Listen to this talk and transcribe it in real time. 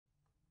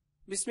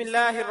بسم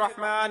اللہ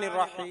الرحمن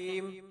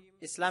الرحیم۔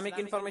 اسلامک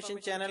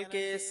انفارمیشن چینل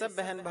کے سب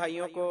بہن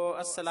بھائیوں کو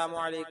السلام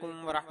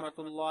علیکم ورحمۃ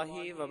اللہ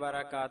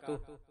وبرکاتہ۔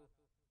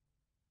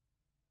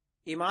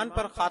 ایمان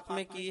پر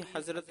خاتمے کی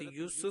حضرت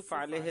یوسف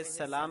علیہ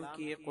السلام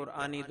کی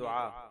قرآنی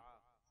دعا۔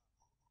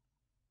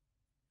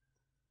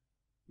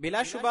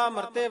 بلا شبہ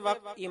مرتے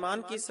وقت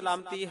ایمان کی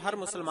سلامتی ہر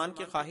مسلمان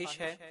کی خواہش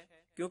ہے،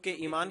 کیونکہ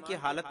ایمان کی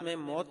حالت میں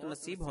موت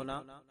نصیب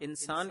ہونا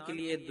انسان کے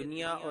لیے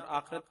دنیا اور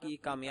آخرت کی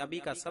کامیابی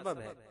کا سبب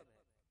ہے۔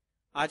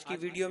 آج کی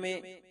ویڈیو میں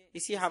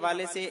اسی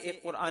حوالے سے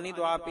ایک قرآنی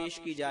دعا پیش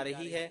کی جا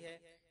رہی ہے۔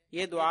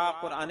 یہ دعا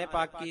قرآن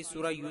پاک کی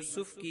سورہ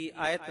یوسف کی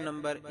آیت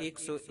نمبر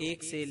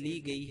 101 سے لی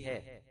گئی ہے۔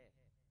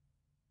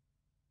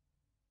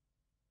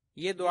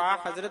 یہ دعا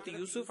حضرت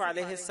یوسف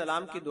علیہ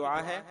السلام کی دعا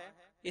ہے۔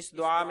 اس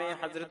دعا میں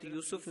حضرت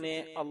یوسف نے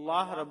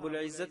اللہ رب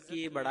العزت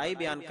کی بڑائی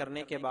بیان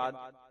کرنے کے بعد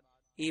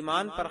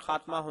ایمان پر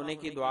خاتمہ ہونے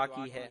کی دعا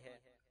کی ہے۔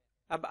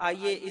 اب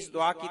آئیے اس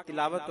دعا کی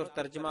تلاوت اور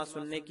ترجمہ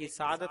سننے کی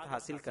سعادت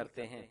حاصل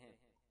کرتے ہیں۔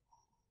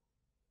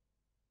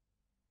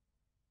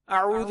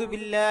 اعوذ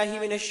باللہ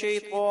من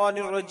الشیطان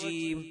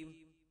الرجیم،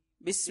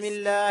 بسم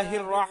اللہ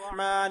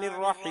الرحمن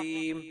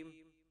الرحیم۔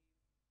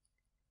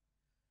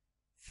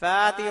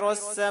 فاطر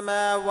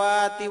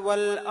السماوات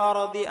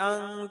والارض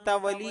انت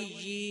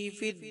ولیی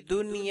فی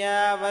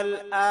الدنیا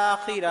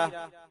والآخرہ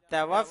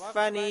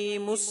توفنی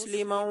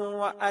مسلما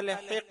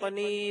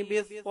والحقنی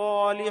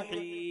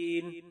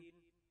بالصالحین۔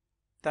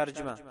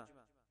 ترجمہ: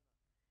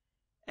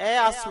 اے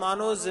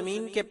آسمان و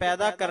زمین کے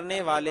پیدا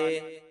کرنے والے،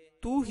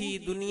 تو ہی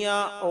دنیا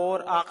اور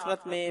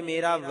آخرت میں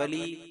میرا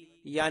ولی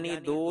یعنی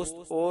دوست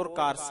اور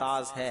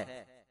کارساز ہے۔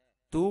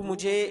 تو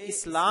مجھے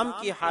اسلام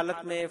کی حالت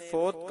میں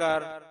فوت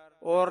کر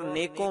اور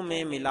نیکوں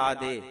میں ملا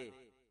دے۔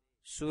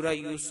 سورہ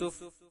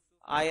یوسف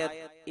آیت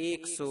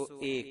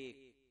 101۔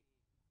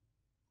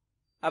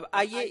 اب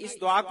آئیے اس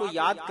دعا کو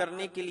یاد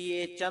کرنے کے لیے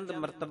چند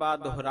مرتبہ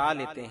دہرا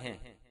لیتے ہیں۔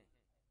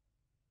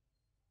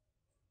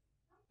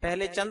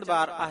 پہلے چند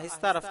بار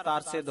آہستہ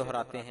رفتار سے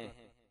دہراتے ہیں۔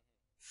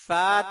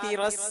 فاطر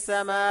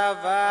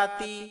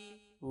السماوات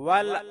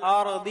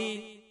والارض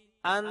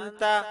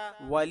انت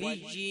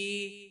ولیی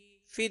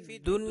فی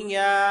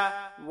الدنیا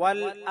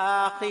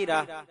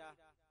والآخرہ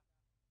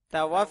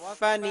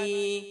توفنی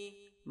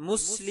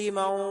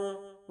مسلما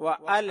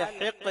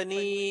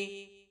والحقنی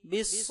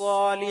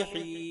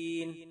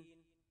بالصالحین۔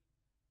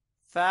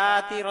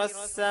 فاطر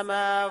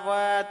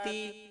السماوات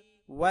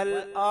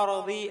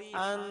والارض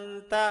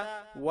انت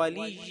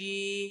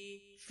ولیی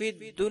فی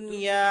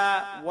الدنیا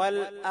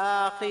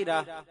والآخرہ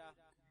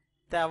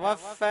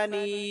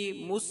توفنی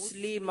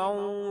مسلما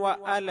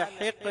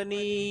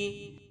والحقنی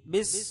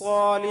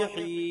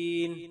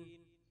بالصالحین۔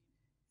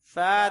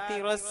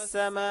 فاطر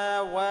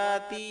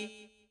السماوات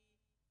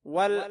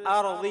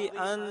والارض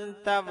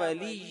انت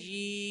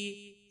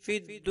ولیی فی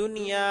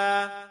الدنیا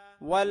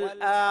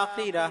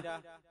والآخرہ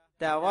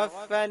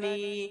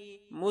توفنی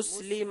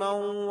مسلما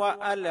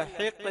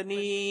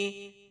والحقنی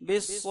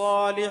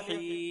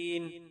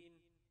بالصالحین۔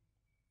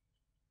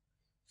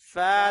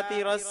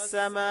 فاطر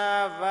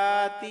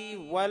السماوات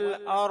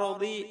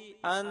والارض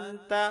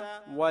انت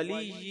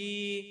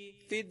ولیی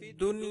فی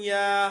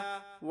الدنیا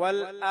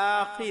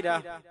والآخرہ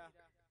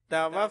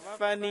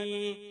توفنی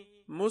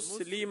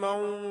مسلما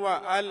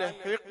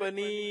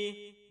والحقنی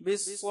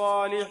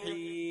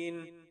بالصالحین۔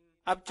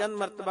 اب چند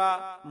مرتبہ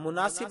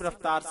مناسب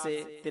رفتار سے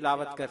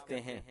تلاوت کرتے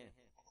ہیں۔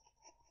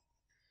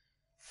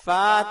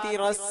 فاطر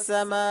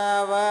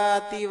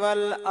السماوات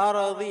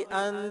والارض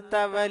انت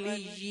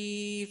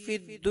ولیی فی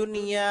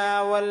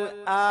الدنیا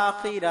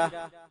والآخرہ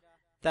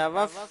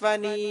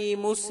توفنی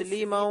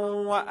مسلما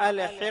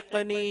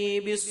والحقنی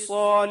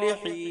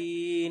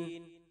بالصالحین۔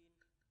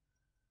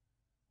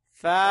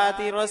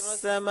 فاطر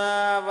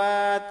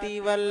السماوات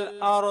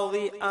والارض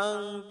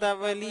انت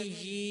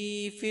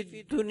ولیی فی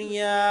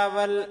الدنیا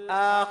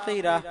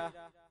والآخرہ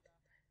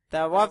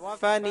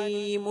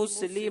توفنی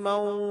مسلما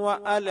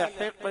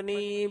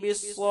والحقنی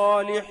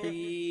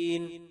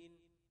بالصالحین۔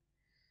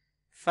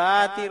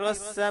 فاطر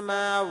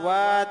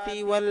السماوات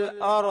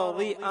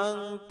والارض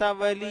انت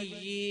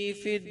ولیی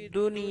فی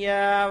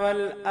الدنیا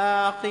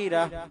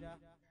والآخرہ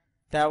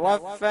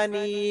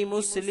توفنی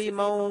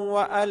مسلما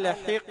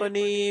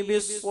والحقنی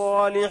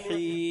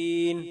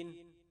بالصالحین۔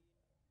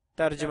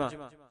 ترجمہ: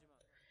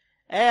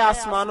 اے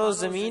آسمان و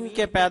زمین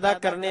کے پیدا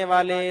کرنے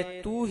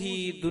والے، تو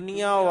ہی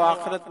دنیا و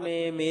آخرت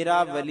میں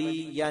میرا ولی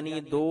یعنی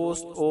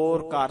دوست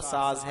اور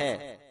کارساز ہے۔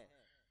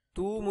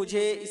 تو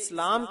مجھے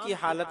اسلام کی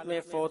حالت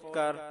میں فوت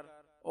کر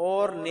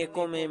اور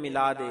نیکوں میں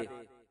ملا دے۔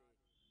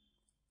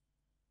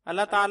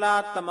 اللہ تعالیٰ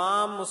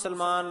تمام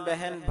مسلمان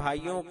بہن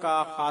بھائیوں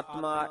کا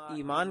خاتمہ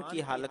ایمان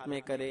کی حالت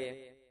میں کرے،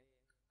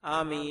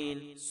 آمین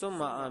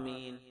ثم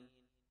آمین۔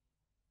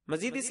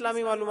 مزید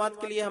اسلامی معلومات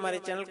کے لیے ہمارے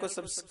چینل کو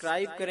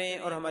سبسکرائب کریں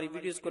اور ہماری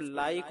ویڈیوز کو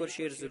لائک اور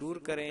شیئر ضرور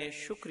کریں۔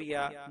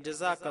 شکریہ،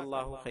 جزاک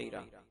اللہ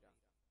خیرہ۔